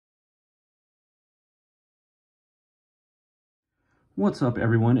What's up,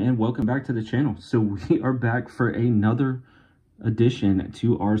 everyone, and welcome back to the channel. So we are back for another addition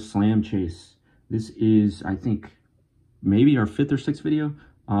to our slam chase. This is, I think, maybe our 5th or 6th video.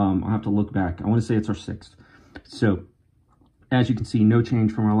 I'll have to look back. I want to say it's our 6th. So as you can see, no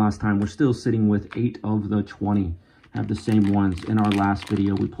change from our last time. We're still sitting with 8 of the 20 have the same ones. In our last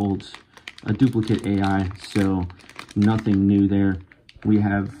video, we pulled a duplicate AI, so nothing new there. We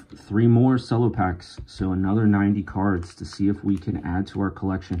have 3 more cello packs, so another 90 cards to see if we can add to our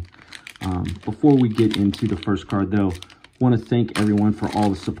collection. Before we get into the first card, though, want to thank everyone for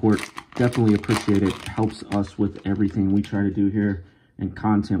all the support. Definitely appreciate it. Helps us with everything we try to do here and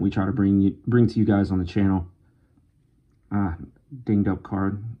content we try to bring to you guys on the channel. Dinged up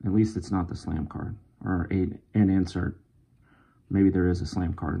card. At least it's not the slam card or an insert. Maybe there is a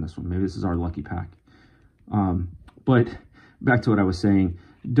slam card in this one. Maybe this is our lucky pack. But back to what I was saying,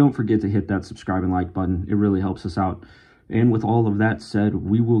 don't forget to hit that subscribe and like button. It really helps us out. And with all of that said,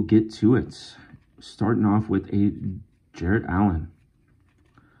 we will get to it. Starting off with a Jarrett Allen.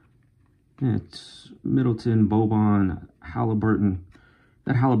 It's Middleton, Boban, Halliburton.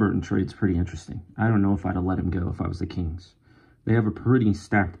 That Halliburton trade's pretty interesting. I don't know if I'd have let him go if I was the Kings. They have a pretty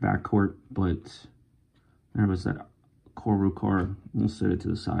stacked backcourt, but there was that Koru card. We'll set it to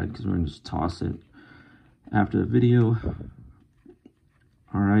the side because we're going to just toss it after the video.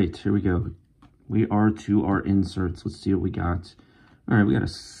 All right, here we go. We are to our inserts. Let's see what we got. All right, we got a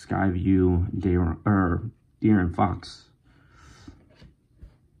Skyview De'Aaron Fox.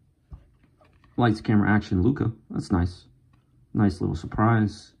 Lights, camera, action, Luka. That's nice. Nice little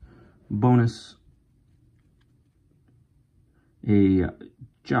surprise. Bonus. A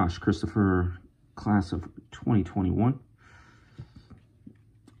Josh Christopher, class of 2021.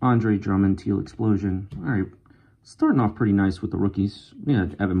 Andre Drummond, Teal Explosion. All right, starting off pretty nice with the rookies. We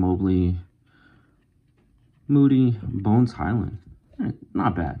had Evan Mobley, Moody, Bones Highland. All right,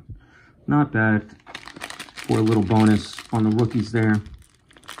 not bad. Not bad for a little bonus on the rookies there.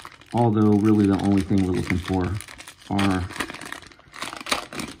 Although, really the only thing we're looking for are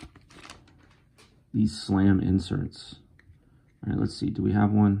these slam inserts. All right, let's see. Do we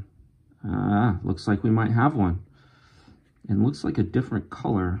have one? Looks like we might have one. And looks like a different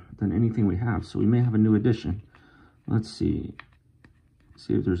color than anything we have. So we may have a new edition. Let's see.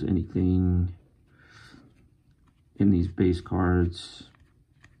 See if there's anything in these base cards.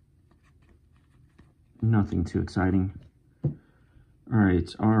 Nothing too exciting. All right,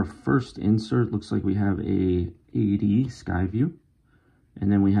 our first insert looks like we have a AD Skyview.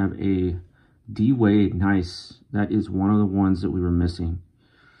 And then we have a D Wade. Nice. That is one of the ones that we were missing.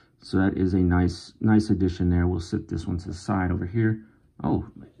 So that is a nice addition there. We'll sit this one to the side over here. Oh,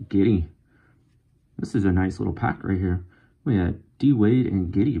 Giddy. This is a nice little pack right here. We had D Wade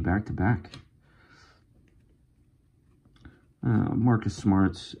and Giddy back to back. Marcus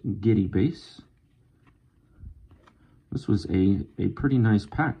Smart's Giddy base. This was a pretty nice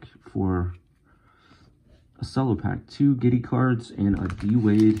pack for a cello pack. 2 Giddy cards and a D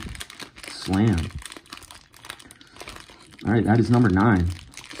Wade slam. All right, that is number 9.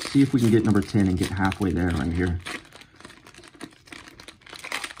 See if we can get number 10 and get halfway there right here.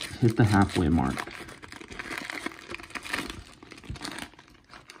 Hit the halfway mark.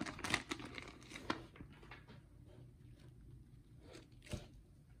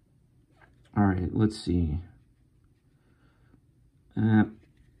 All right, let's see.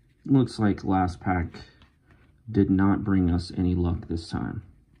 Looks like last pack did not bring us any luck this time.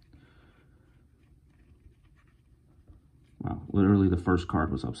 Wow, literally the first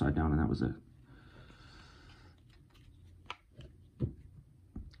card was upside down and that was it.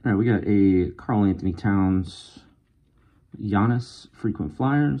 All right, we got a Karl Anthony Towns, Giannis, Frequent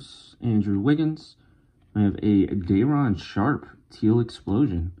Flyers, Andrew Wiggins. We have a Day'Ron Sharp, Teal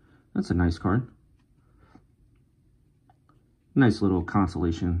Explosion. That's a nice card. Nice little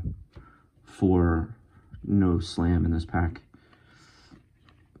consolation for no slam in this pack.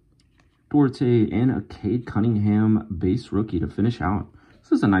 Duarte and a Cade Cunningham base rookie to finish out.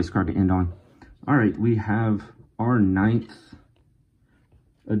 This is a nice card to end on. All right, we have our 9th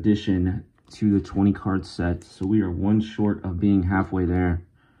addition to the 20 card set. So we are one short of being halfway there.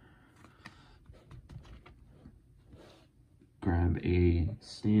 Grab a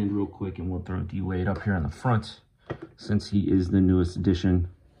stand real quick and we'll throw D Wade up here in the front since he is the newest addition.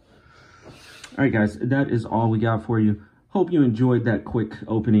 All right, guys, that is all we got for you. Hope you enjoyed that quick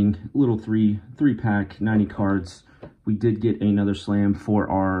opening, little three pack, 90 cards. We did get another slam for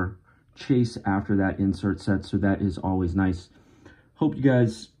our chase after that insert set, so that is always nice. Hope you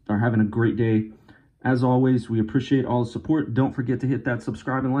guys are having a great day. As always, we appreciate all the support. Don't forget to hit that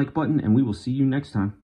subscribe and like button, and we will see you next time.